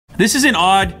This is an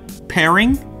odd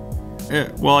pairing.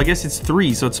 Well, I guess it's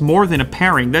 3, so it's more than a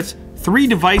pairing. That's 3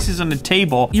 devices on the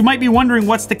table. You might be wondering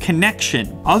what's the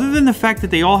connection. Other than the fact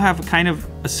that they all have kind of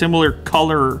a similar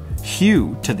color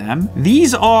hue to them,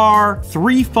 these are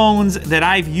 3 phones that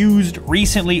I've used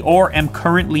recently or am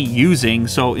currently using.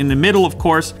 So in the middle, of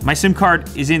course, my SIM card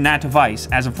is in that device.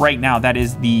 As of right now, that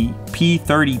is the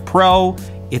P30 Pro.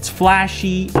 It's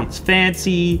flashy, it's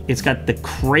fancy, it's got the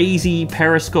crazy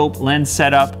periscope lens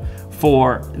setup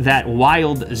for that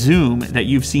wild zoom that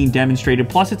you've seen demonstrated.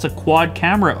 Plus it's a quad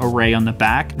camera array on the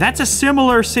back. That's a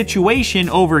similar situation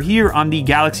over here on the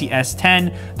Galaxy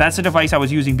S10. That's a device I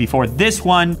was using before this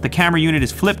one. The camera unit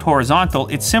is flipped horizontal.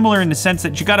 It's similar in the sense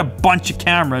that you got a bunch of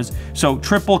cameras, so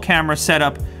triple camera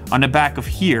setup on the back of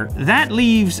here. That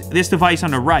leaves this device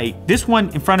on the right. This one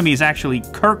in front of me is actually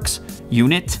Kirk's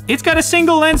unit. It's got a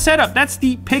single lens setup. That's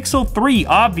the Pixel 3,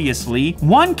 obviously.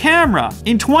 1 camera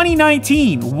in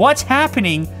 2019. What's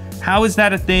happening? How is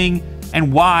that a thing?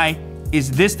 And why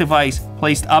is this device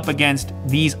placed up against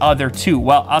these other 2?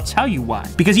 Well, I'll tell you why.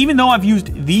 Because even though I've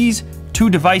used these 2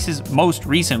 devices most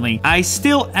recently, I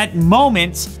still at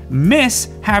moments miss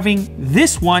having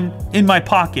this one in my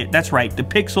pocket. That's right, the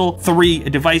Pixel 3, a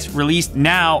device released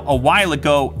now a while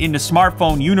ago in the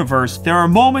smartphone universe. There are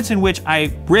moments in which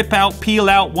I rip out, peel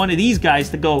out one of these guys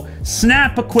to go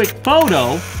snap a quick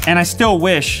photo, and I still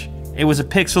wish it was a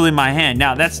Pixel in my hand.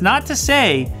 Now, that's not to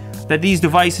say that these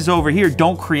devices over here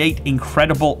don't create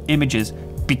incredible images,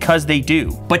 because they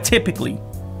do. But typically,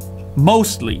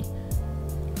 mostly,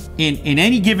 in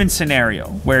any given scenario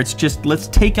where it's just, let's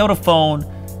take out a phone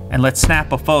and let's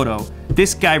snap a photo,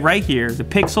 this guy right here, the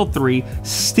Pixel 3,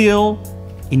 still,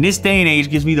 in this day and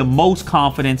age, gives me the most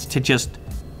confidence to just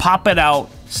pop it out,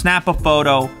 snap a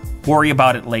photo, worry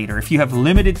about it later. If you have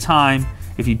limited time,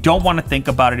 if you don't want to think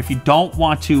about it, if you don't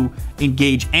want to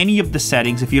engage any of the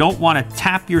settings, if you don't want to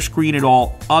tap your screen at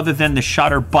all other than the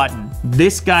shutter button,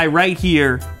 this guy right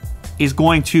here is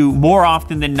going to, more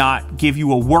often than not, give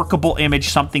you a workable image,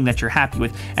 something that you're happy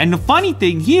with. And the funny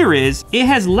thing here is, it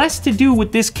has less to do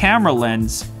with this camera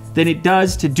lens than it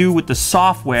does to do with the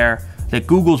software that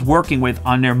Google's working with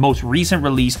on their most recent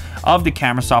release of the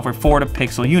camera software for the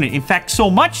Pixel unit. In fact,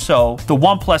 so much so, the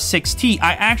OnePlus 6T,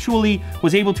 I actually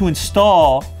was able to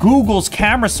install Google's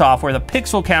camera software, the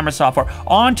Pixel camera software,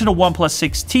 onto the OnePlus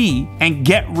 6T and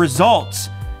get results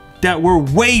that were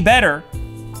way better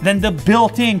than the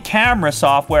built-in camera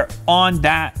software on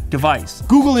that device.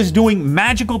 Google is doing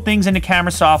magical things in the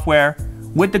camera software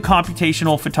with the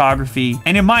computational photography.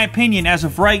 And in my opinion, as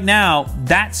of right now,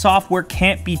 that software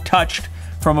can't be touched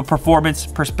from a performance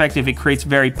perspective. It creates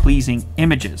very pleasing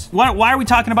images. Why are we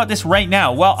talking about this right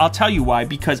now? Well, I'll tell you why.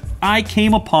 Because I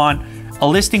came upon a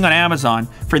listing on Amazon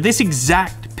for this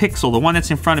exact Pixel, the one that's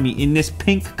in front of me, in this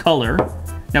pink color.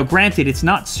 Now, granted, it's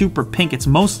not super pink, it's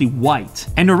mostly white.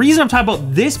 And the reason I'm talking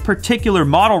about this particular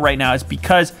model right now is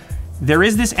because there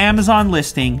is this Amazon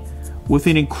listing with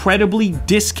an incredibly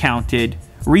discounted,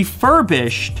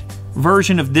 refurbished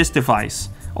version of this device.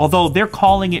 Although they're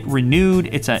calling it renewed,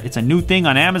 it's a new thing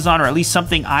on Amazon, or at least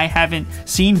something I haven't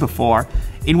seen before,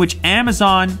 in which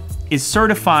Amazon is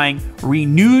certifying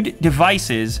renewed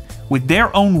devices with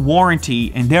their own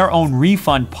warranty and their own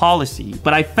refund policy.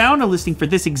 But I found a listing for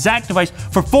this exact device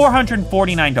for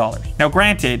 $449. Now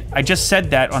granted, I just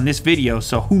said that on this video,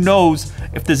 so who knows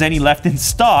if there's any left in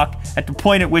stock at the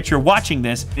point at which you're watching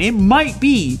this. It might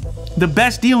be the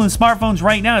best deal in smartphones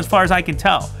right now as far as I can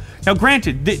tell. Now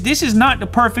granted, this is not the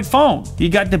perfect phone. You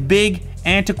got the big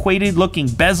antiquated looking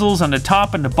bezels on the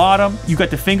top and the bottom. You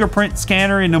got the fingerprint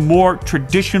scanner in a more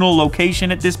traditional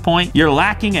location at this point. You're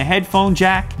lacking a headphone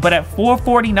jack, but at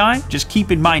 $449, just keep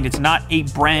in mind it's not a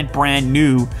brand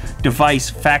new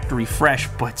device, factory fresh,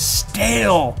 but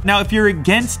still. Now, if you're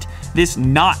against this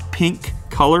not pink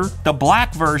color, the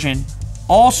black version,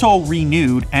 also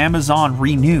renewed, Amazon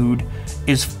renewed,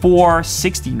 is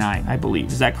 $469, I believe.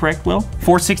 Is that correct, Will?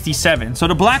 $467. So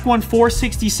the black one,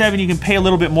 $467, you can pay a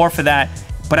little bit more for that.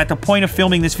 But at the point of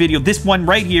filming this video, this one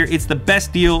right here, it's the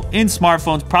best deal in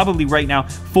smartphones, probably right now,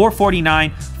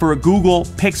 $449 for a Google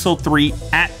Pixel 3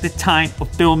 at the time of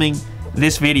filming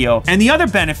this video. And the other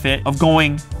benefit of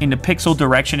going in the Pixel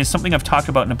direction is something I've talked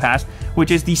about in the past, which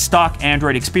is the stock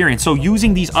Android experience. So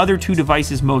using these other 2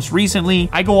 devices most recently,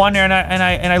 I go on there and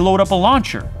I load up a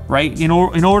launcher, right? In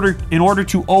order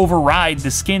to override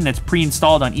the skin that's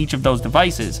pre-installed on each of those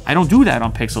devices. I don't do that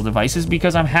on Pixel devices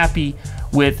because I'm happy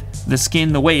with the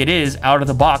skin the way it is out of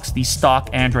the box, the stock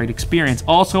Android experience.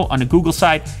 Also, on the Google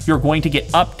side, you're going to get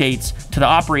updates to the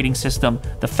operating system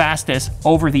the fastest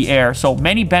over the air. So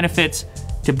many benefits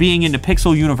to being in the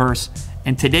Pixel universe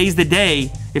And today's the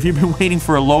day. If you've been waiting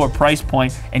for a lower price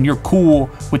point and you're cool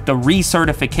with the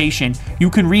recertification, you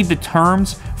can read the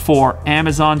terms for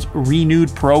Amazon's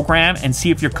renewed program and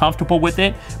see if you're comfortable with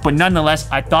it. But nonetheless,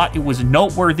 I thought it was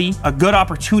noteworthy, a good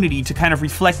opportunity to kind of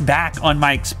reflect back on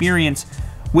my experience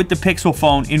with the Pixel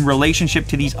phone in relationship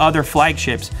to these other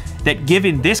flagships that,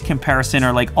 given this comparison,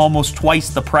 are like almost twice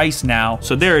the price now.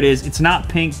 So there it is. It's not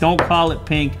pink. Don't call it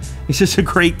pink. It's just a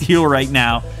great deal right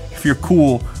now if you're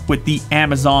cool with the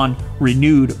Amazon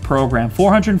renewed program.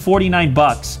 449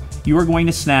 bucks. You are going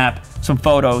to snap some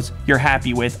photos you're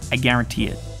happy with. I guarantee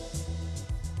it.